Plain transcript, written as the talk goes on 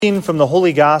From the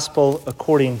Holy Gospel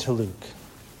according to Luke.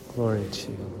 Glory to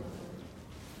you.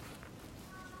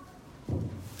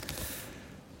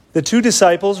 The two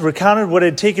disciples recounted what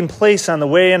had taken place on the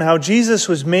way and how Jesus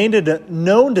was made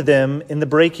known to them in the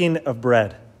breaking of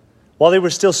bread. While they were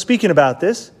still speaking about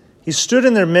this, he stood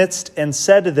in their midst and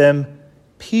said to them,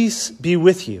 "Peace be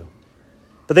with you."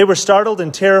 But they were startled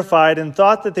and terrified and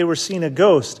thought that they were seeing a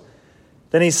ghost.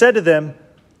 Then he said to them,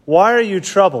 "Why are you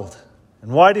troubled?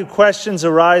 And why do questions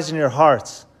arise in your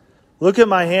hearts? Look at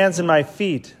my hands and my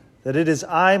feet, that it is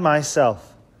I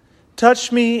myself.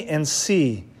 Touch me and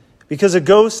see, because a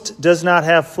ghost does not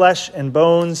have flesh and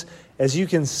bones, as you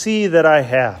can see that I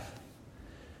have."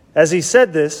 As he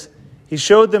said this, he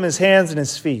showed them his hands and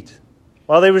his feet.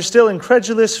 While they were still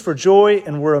incredulous for joy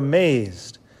and were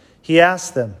amazed, he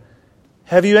asked them,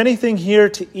 "Have you anything here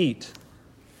to eat?"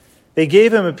 They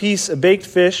gave him a piece of baked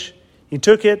fish. He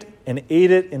took it and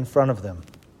ate it in front of them.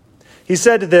 He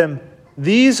said to them,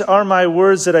 "These are my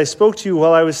words that I spoke to you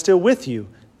while I was still with you,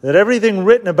 that everything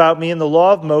written about me in the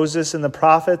law of Moses and the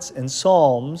prophets and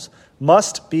Psalms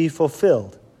must be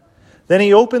fulfilled." Then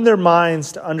he opened their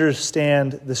minds to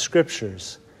understand the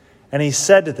Scriptures, and he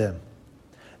said to them,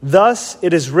 "Thus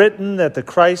it is written that the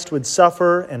Christ would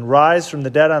suffer and rise from the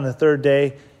dead on the third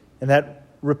day, and that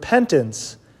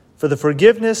repentance for the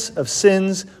forgiveness of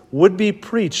sins would be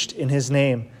preached in his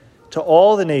name to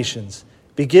all the nations,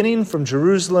 beginning from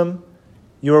Jerusalem.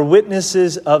 You are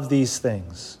witnesses of these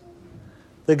things."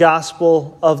 The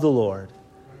Gospel of the Lord.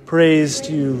 Praise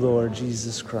to you, Lord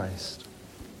Jesus Christ.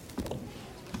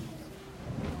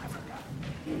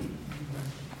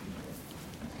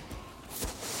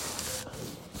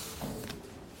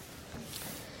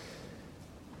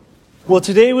 Well,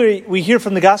 today we hear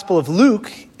from the Gospel of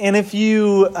Luke, and if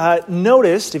you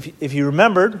noticed, if you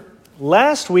remembered,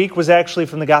 last week was actually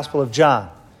from the Gospel of John.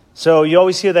 So you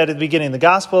always hear that at the beginning, the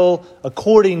Gospel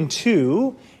according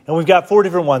to, and we've got 4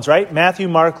 different ones, right? Matthew,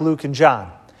 Mark, Luke, and John.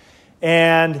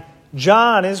 And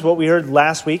John is what we heard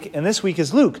last week, and this week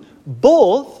is Luke.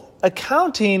 Both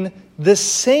accounting the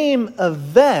same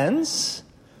events,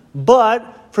 but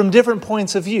from different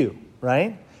points of view,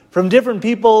 right? From different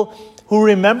people who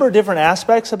remember different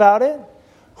aspects about it,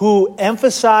 who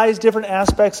emphasize different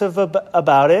aspects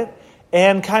about it,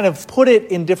 and kind of put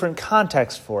it in different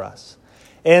contexts for us.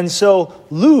 And so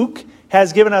Luke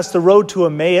has given us the road to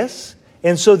Emmaus.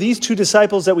 And so these two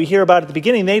disciples that we hear about at the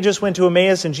beginning, they just went to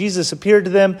Emmaus and Jesus appeared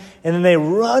to them, and then they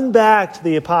run back to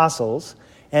the apostles,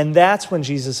 and that's when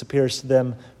Jesus appears to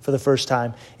them for the first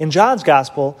time. In John's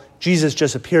gospel, Jesus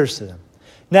just appears to them.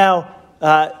 Now,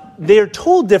 they're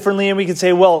told differently, and we could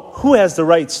say, well, who has the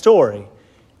right story?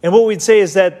 And what we'd say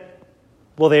is that,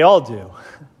 well, they all do.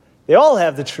 They all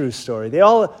have the true story. They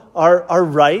all are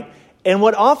right. And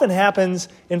what often happens,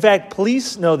 in fact,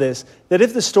 police know this, that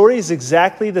if the story is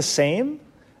exactly the same,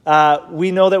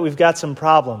 we know that we've got some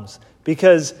problems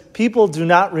because people do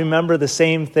not remember the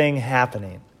same thing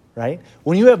happening, right?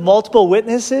 When you have multiple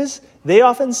witnesses, they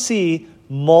often see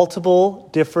multiple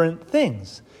different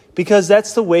things because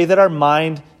that's the way that our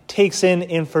mind takes in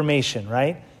information,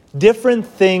 right? Different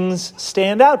things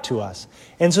stand out to us.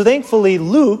 And so thankfully,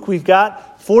 Luke, we've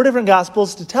got 4 different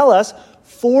Gospels to tell us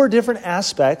 4 different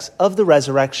aspects of the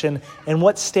resurrection and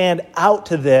what stand out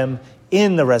to them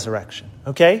in the resurrection,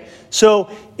 okay? So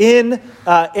and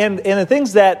the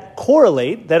things that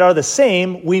correlate, that are the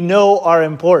same, we know are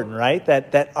important, right?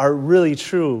 That are really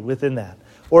true within that.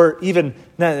 Or even,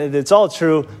 it's all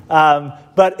true,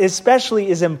 but especially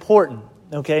is important,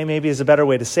 okay? Maybe is a better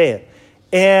way to say it.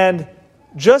 And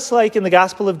just like in the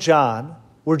Gospel of John,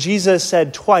 where Jesus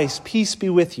said twice, "Peace be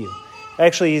with you."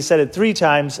 Actually, he said it 3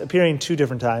 times, appearing 2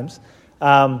 different times.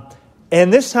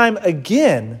 And this time,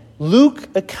 again, Luke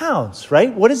accounts,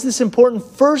 right? What is this important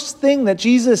first thing that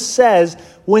Jesus says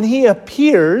when he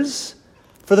appears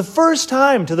for the first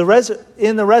time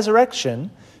in the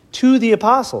resurrection to the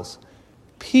apostles?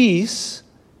 Peace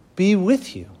be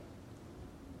with you.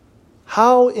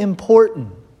 How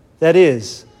important that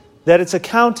is, that it's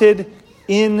accounted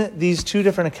in these 2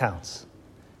 different accounts.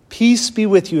 Peace be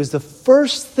with you is the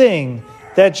first thing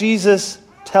that Jesus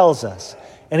tells us.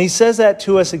 And he says that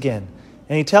to us again.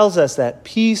 And he tells us that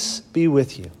peace be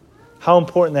with you. How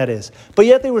important that is. But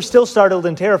yet they were still startled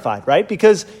and terrified, right?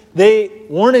 Because they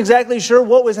weren't exactly sure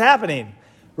what was happening,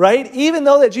 right? Even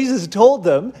though that Jesus told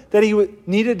them that he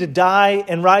needed to die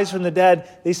and rise from the dead,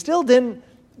 they still didn't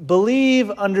believe,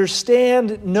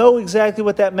 understand, know exactly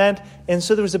what that meant. And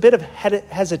so there was a bit of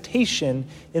hesitation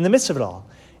in the midst of it all.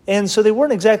 And so they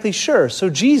weren't exactly sure. So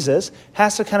Jesus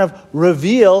has to kind of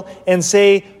reveal and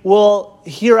say, well,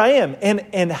 here I am.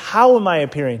 And how am I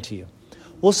appearing to you?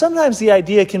 Well, sometimes the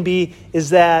idea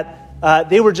is that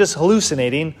they were just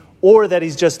hallucinating or that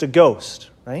he's just a ghost,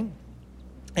 right?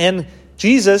 And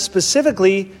Jesus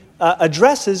specifically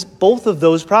addresses both of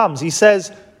those problems. He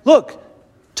says, look,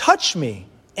 touch me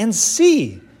and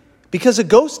see, because a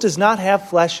ghost does not have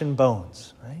flesh and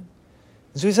bones, right?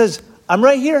 And so he says, I'm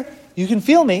right here. You can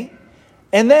feel me.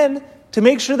 And then to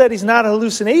make sure that he's not a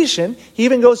hallucination, he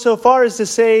even goes so far as to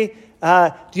say,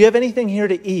 do you have anything here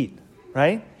to eat,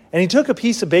 right? And he took a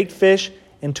piece of baked fish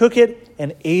and took it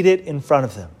and ate it in front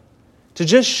of them to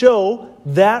just show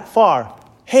that far,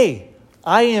 hey,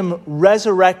 I am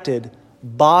resurrected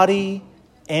body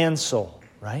and soul,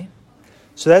 right?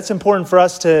 So that's important for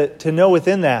us to know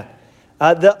within that.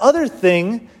 The other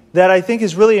thing that I think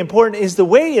is really important is the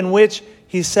way in which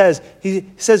he says,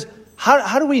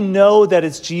 how do we know that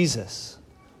it's Jesus?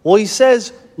 Well, he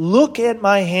says, look at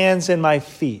my hands and my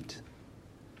feet.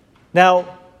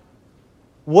 Now,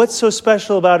 what's so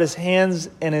special about his hands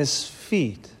and his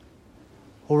feet?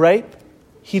 Well, right?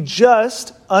 He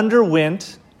just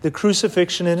underwent the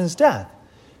crucifixion and his death.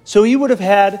 So he would have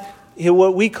had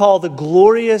what we call the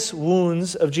glorious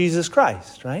wounds of Jesus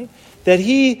Christ, right? That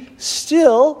he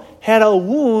still had a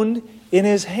wound in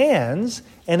his hands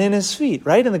and in his feet,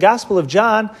 right? In the Gospel of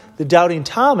John, the doubting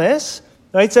Thomas,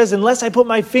 right, says, unless I put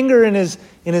my finger in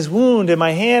his wound and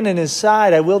my hand in his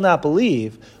side, I will not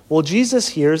believe. Well, Jesus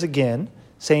hears again,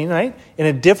 saying, right, in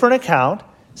a different account,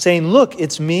 saying, look,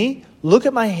 it's me. Look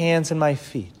at my hands and my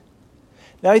feet.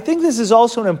 Now, I think this is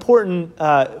also important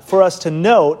for us to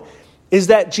note, is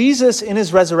that Jesus in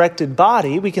his resurrected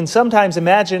body, we can sometimes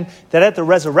imagine that at the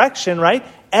resurrection, right,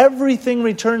 everything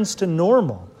returns to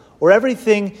normal, or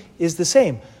everything is the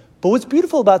same. But what's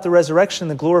beautiful about the resurrection,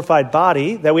 the glorified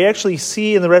body, that we actually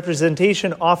see in the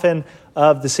representation often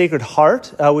of the Sacred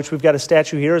Heart, which we've got a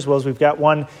statue here, as well as we've got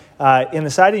one in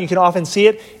the side, and you can often see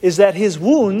it, is that his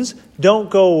wounds don't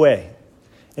go away.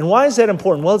 And why is that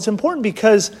important? Well, it's important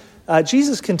because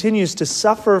Jesus continues to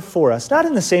suffer for us. Not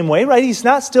in the same way, right? He's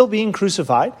not still being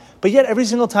crucified, but yet every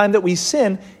single time that we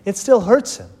sin, it still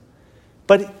hurts him.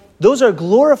 But those are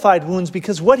glorified wounds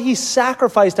because what he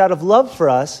sacrificed out of love for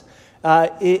us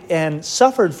and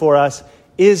suffered for us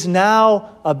is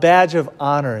now a badge of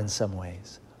honor in some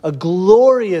ways. A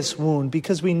glorious wound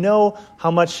because we know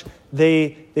how much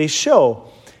they show.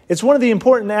 It's one of the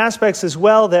important aspects as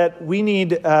well that we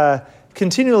need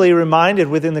continually reminded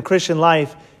within the Christian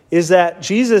life is that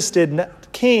Jesus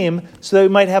came so that we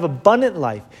might have abundant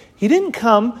life. He didn't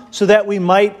come so that we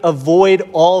might avoid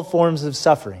all forms of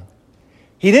suffering.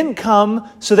 He didn't come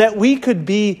so that we could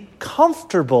be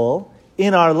comfortable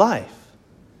in our life.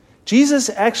 Jesus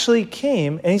actually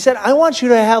came and he said, I want you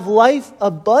to have life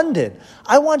abundant.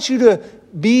 I want you to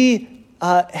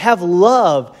have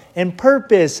love and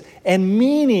purpose and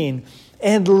meaning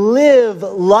and live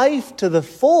life to the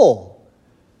full,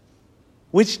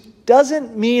 which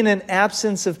doesn't mean an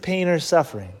absence of pain or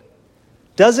suffering.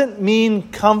 Doesn't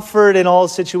mean comfort in all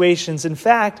situations. In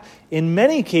fact, in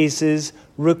many cases,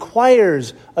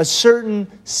 requires a certain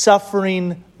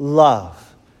suffering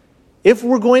love. If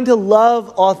we're going to love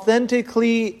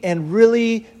authentically and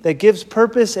really that gives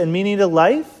purpose and meaning to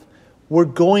life, we're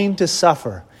going to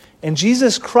suffer. And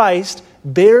Jesus Christ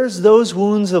bears those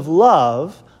wounds of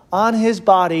love on his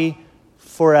body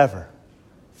forever,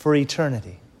 for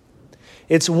eternity.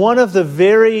 It's one of the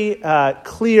very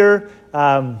clear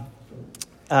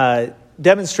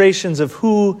demonstrations of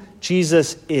who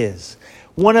Jesus is.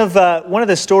 One of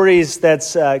the stories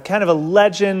that's kind of a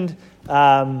legend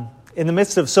in the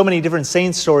midst of so many different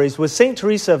saint stories was Saint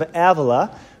Teresa of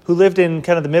Avila, who lived in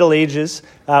kind of the Middle Ages,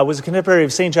 was a contemporary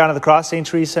of Saint John of the Cross. Saint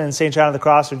Teresa and Saint John of the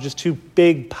Cross are just two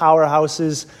big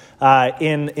powerhouses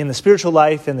in the spiritual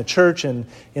life, in the church, and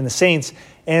in the saints.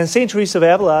 And Saint Teresa of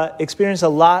Avila experienced a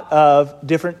lot of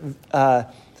different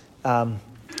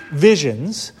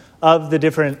visions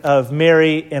of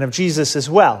Mary and of Jesus as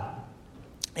well.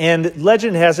 And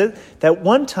legend has it that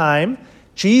one time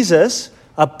Jesus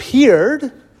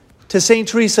appeared to Saint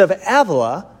Teresa of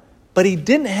Avila, but he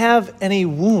didn't have any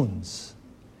wounds.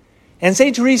 And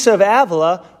Saint Teresa of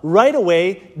Avila right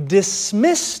away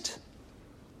dismissed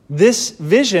this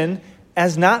vision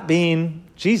as not being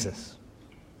Jesus.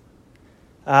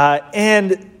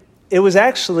 And it was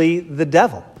actually the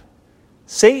devil.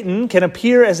 Satan can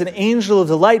appear as an angel of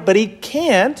the light, but he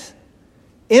can't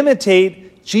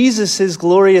imitate Jesus'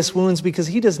 glorious wounds because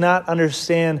he does not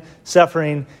understand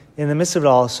suffering in the midst of it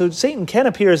all. So Satan can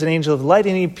appear as an angel of the light,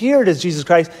 and he appeared as Jesus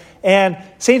Christ. And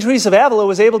St. Teresa of Avila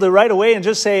was able to right away and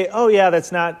just say, oh yeah,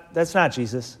 that's not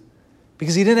Jesus.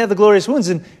 Because he didn't have the glorious wounds.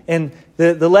 And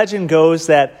the legend goes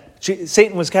that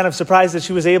Satan was kind of surprised that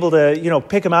she was able to,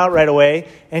 pick him out right away.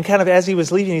 And kind of as he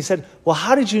was leaving, he said, well,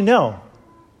 how did you know?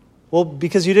 Well,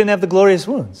 because you didn't have the glorious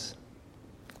wounds.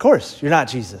 Of course, you're not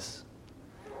Jesus.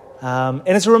 And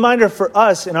it's a reminder for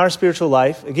us in our spiritual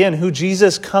life, again, who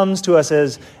Jesus comes to us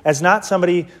as not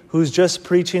somebody who's just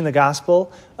preaching the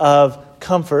gospel of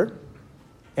comfort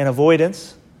and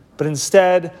avoidance, but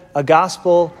instead a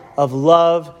gospel of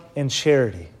love and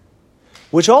charity,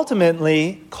 which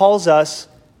ultimately calls us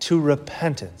to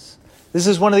repentance. This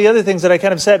is one of the other things that I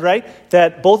kind of said, right?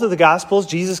 That both of the Gospels,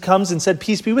 Jesus comes and said,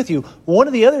 peace be with you. One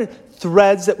of the other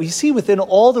threads that we see within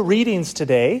all the readings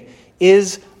today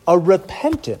is a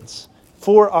repentance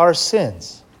for our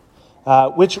sins,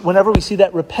 which whenever we see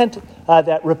that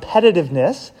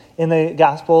repetitiveness in the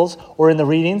Gospels or in the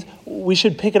readings, we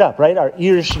should pick it up, right? Our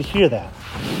ears should hear that.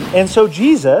 And so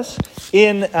Jesus,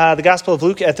 in the Gospel of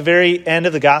Luke, at the very end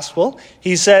of the Gospel,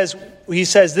 he says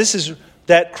this is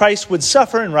that Christ would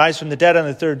suffer and rise from the dead on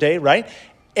the third day, right?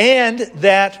 And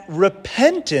that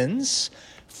repentance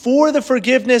for the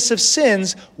forgiveness of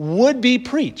sins would be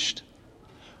preached.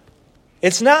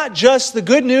 It's not just the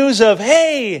good news of,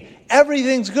 hey,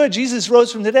 everything's good, Jesus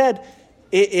rose from the dead.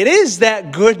 It is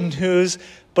that good news,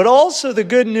 but also the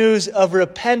good news of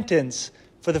repentance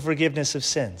for the forgiveness of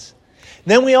sins.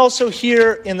 Then we also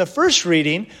hear in the first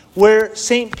reading where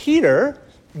St. Peter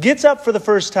gets up for the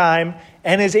first time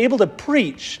and is able to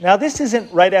preach. Now, this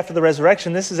isn't right after the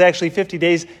resurrection. This is actually 50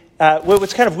 days.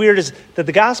 What's kind of weird is that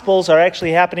the Gospels are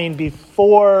actually happening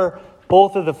before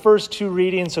both of the first two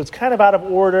readings, so it's kind of out of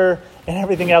order and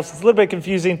everything else. It's a little bit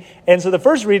confusing. And so the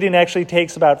first reading actually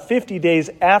takes about 50 days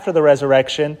after the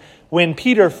resurrection, when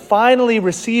Peter finally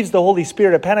receives the Holy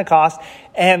Spirit at Pentecost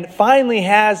and finally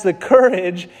has the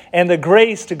courage and the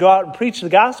grace to go out and preach the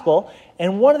gospel.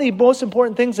 And one of the most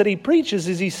important things that he preaches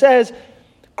is he says,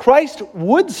 Christ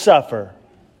would suffer.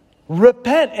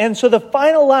 Repent. And so the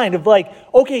final line of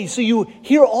okay, so you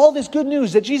hear all this good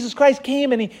news that Jesus Christ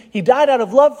came and he died out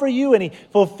of love for you and he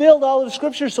fulfilled all of the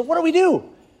scriptures. So what do we do?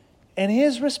 And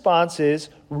his response is,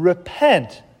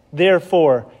 repent,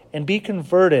 therefore, and be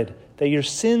converted, that your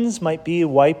sins might be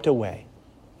wiped away.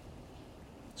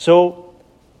 So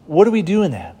what do we do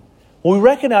in that? Well, we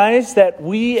recognize that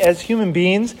we as human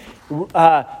beings,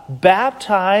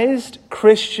 baptized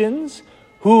Christians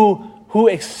who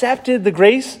accepted the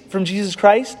grace from Jesus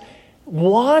Christ,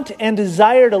 want and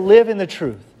desire to live in the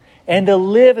truth and to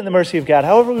live in the mercy of God.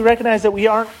 However, we recognize that we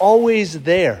aren't always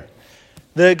there.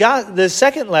 The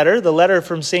second letter, the letter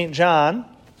from St. John,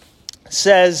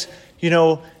 says,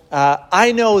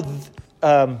 I know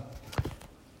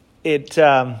it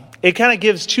kind of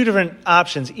gives two different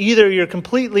options. Either you're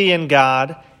completely in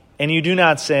God and you do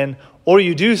not sin, or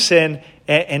you do sin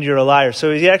and you're a liar.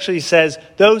 So he actually says,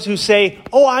 those who say,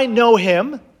 oh, I know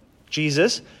him,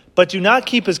 Jesus, but do not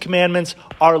keep his commandments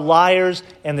are liars,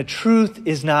 and the truth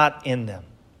is not in them.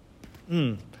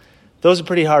 Those are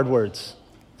pretty hard words.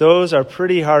 Those are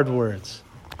pretty hard words.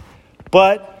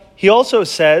 But he also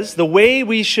says the way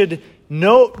we should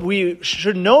know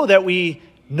that we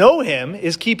know him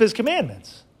is keep his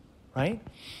commandments, right?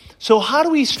 So how do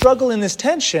we struggle in this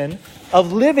tension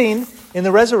of living in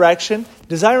the resurrection,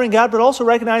 desiring God, but also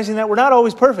recognizing that we're not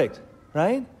always perfect,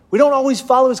 right? We don't always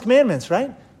follow his commandments,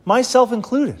 right? Myself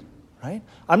included, right?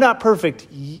 I'm not perfect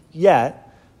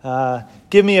yet.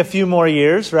 Give me a few more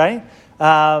years, right?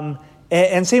 And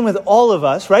same with all of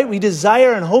us, right? We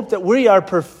desire and hope that we are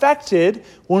perfected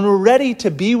when we're ready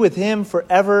to be with him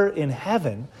forever in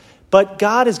heaven. But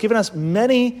God has given us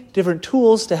many different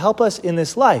tools to help us in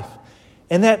this life.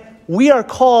 And that we are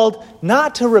called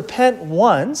not to repent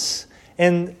once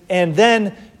and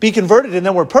then be converted and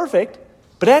then we're perfect,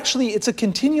 but actually it's a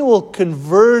continual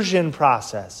conversion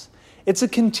process. It's a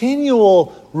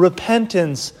continual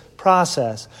repentance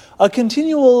process, a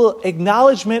continual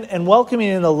acknowledgement and welcoming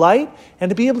in the light, and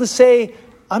to be able to say,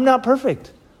 I'm not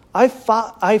perfect. I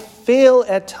fail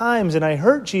at times and I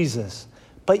hurt Jesus,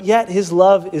 but yet his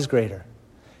love is greater.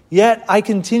 Yet I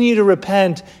continue to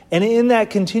repent, and in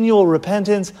that continual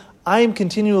repentance, I am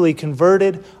continually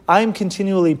converted, I am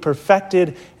continually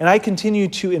perfected, and I continue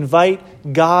to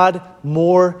invite God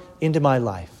more into my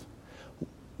life.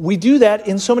 We do that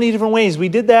in so many different ways. We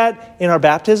did that in our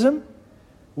baptism.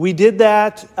 We do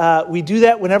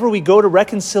that whenever we go to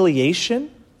reconciliation,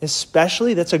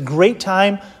 especially. That's a great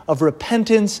time of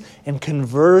repentance and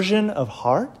conversion of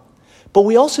heart. But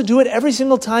we also do it every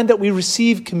single time that we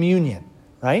receive communion,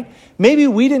 right? Maybe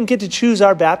we didn't get to choose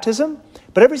our baptism,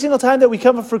 but every single time that we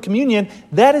come up for communion,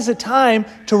 that is a time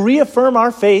to reaffirm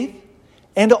our faith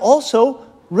and to also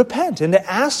repent and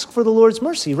to ask for the Lord's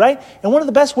mercy, right? And one of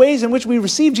the best ways in which we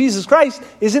receive Jesus Christ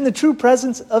is in the true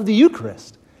presence of the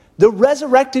Eucharist. The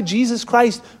resurrected Jesus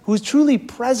Christ who is truly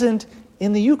present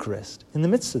in the Eucharist, in the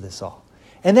midst of this all.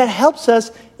 And that helps us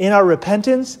in our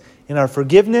repentance, in our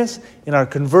forgiveness, in our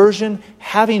conversion,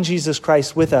 having Jesus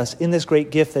Christ with us in this great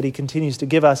gift that he continues to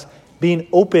give us, being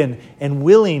open and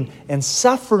willing and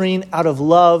suffering out of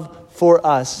love for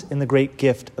us in the great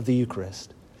gift of the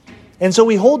Eucharist. And so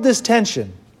we hold this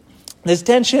tension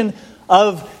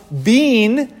of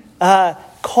being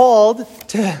called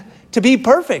to be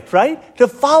perfect, right? To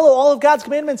follow all of God's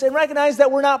commandments and recognize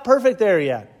that we're not perfect there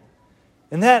yet.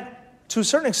 And that, to a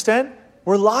certain extent,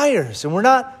 we're liars and we're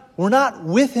not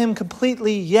with him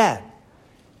completely yet.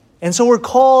 And so we're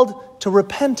called to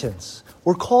repentance.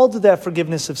 We're called to that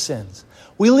forgiveness of sins.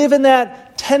 We live in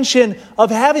that tension of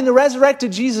having the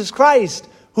resurrected Jesus Christ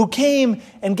who came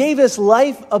and gave us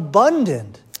life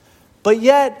abundant, but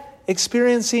yet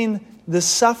experiencing the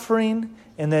suffering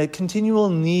and the continual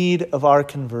need of our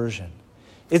conversion.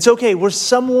 It's okay, we're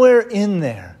somewhere in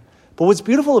there. But what's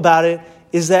beautiful about it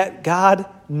is that God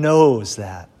knows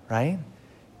that, right?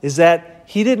 Is that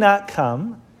he did not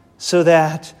come so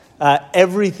that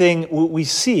everything we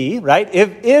see, right?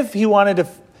 If he wanted to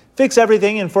fix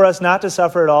everything and for us not to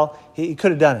suffer at all, he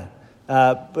could have done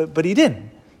it. But he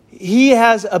didn't. He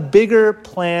has a bigger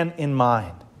plan in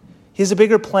mind. He has a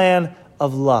bigger plan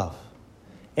of love.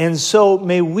 And so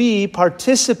may we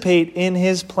participate in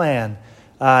his plan,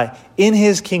 in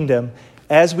his kingdom,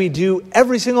 as we do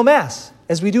every single Mass,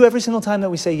 as we do every single time that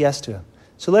we say yes to him.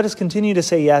 So let us continue to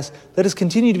say yes. Let us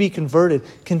continue to be converted,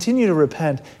 continue to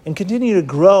repent, and continue to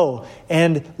grow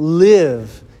and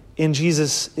live in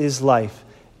Jesus' life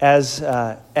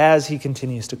as he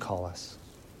continues to call us.